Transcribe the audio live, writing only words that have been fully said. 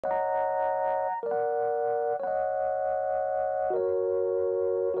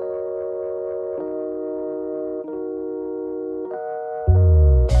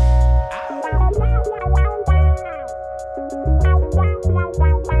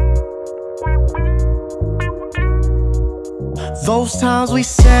Those times we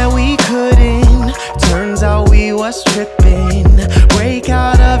said we couldn't, turns out we was tripping. Break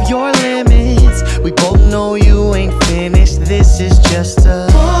out of your limits, we both know you ain't finished. This is just a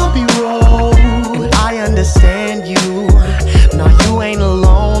bumpy road, and I understand you. No, you ain't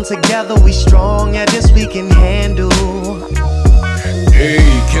alone, together we strong, yeah, this we can handle.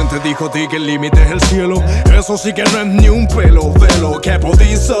 Hey, ¿quién te dijo a ti que el límite es el cielo? Eso sí que no es ni un pelo de lo que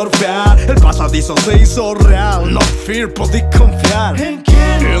podís surfear. El pasadizo se hizo real. No fear, podís confiar. ¿En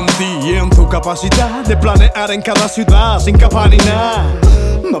quién? En ti y en tu capacidad de planear en cada ciudad sin capa ni nada.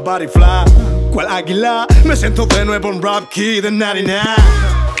 My body fly, cual águila. Me siento de nuevo en rap key de 99.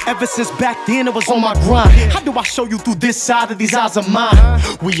 Ever since back then it was on my grind. How do I show you through this side of these eyes of mine?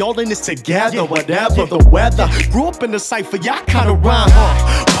 We all in this together, whatever the weather. Grew up in the cypher, y'all kinda rhyme.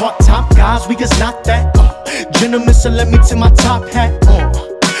 Part-time guys, we just not that. Gentlemen, so let me take my top hat.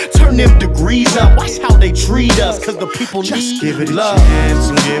 Turn them degrees up, watch how they treat us, cause the people just need give it a love. Chance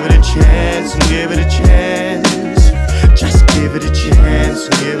and give it a chance and give it a chance. Just give it a chance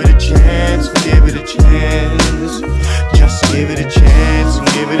and give it a chance and give it a chance. Just give it a chance and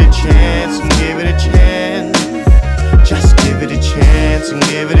give it a chance and give it a chance. Just give it a chance and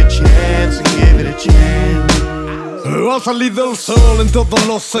give it a chance and give it a chance. Ha salido el sol en todos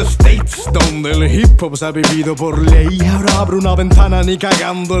los states donde el hip hop se ha vivido por ley. Ahora abro una ventana ni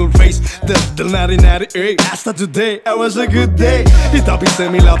cagando el face. Desde el 1998 hasta today, it was a good day. Y tapicé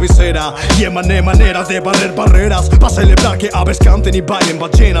mi lapicera y emané maneras de barrer barreras para celebrar que aves canten y bailen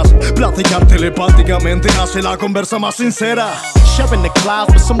ballenas. Platicar telepáticamente hace la conversa más sincera. Sharing the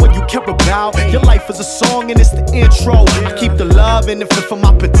clouds with someone you care about. Your life is a song and it's the intro. I keep the love and it fit for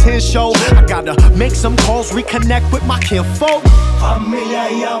my potential. I gotta make some calls, reconnect with my kinfolk. Familia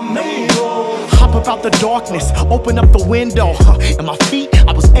y amigos. Hop about the darkness, open up the window. And my feet,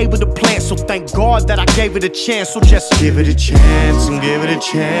 I was able to plant. So thank God that I gave it a chance. So just give it a chance and give it a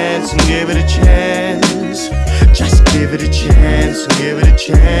chance and give it a chance. Just give it a chance and give it a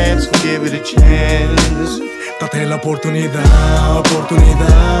chance and give it a chance. Date la oportunidad,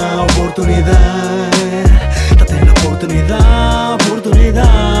 oportunidad, oportunidad. Date la oportunidad,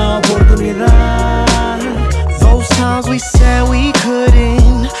 oportunidad, oportunidad. Those times we said we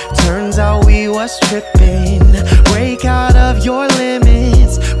couldn't, turns out we was tripping. Break out of your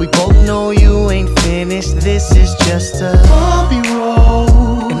limits, we both know you ain't finished. This is just a bumpy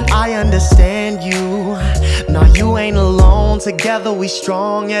road, and I understand you. No, you ain't alone, together we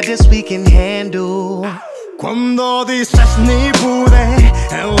strong, yeah, this we can handle. Cuando dices ni pude,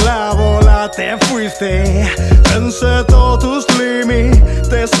 en la bola te fuiste. Pensé todos tus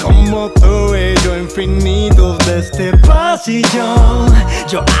límites como tú y yo infinitos de este pasillo.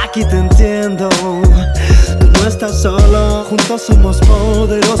 Yo aquí te entiendo, tú no estás solo, juntos somos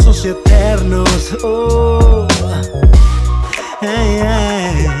poderosos y eternos. Oh, hey,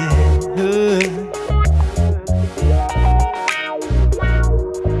 hey.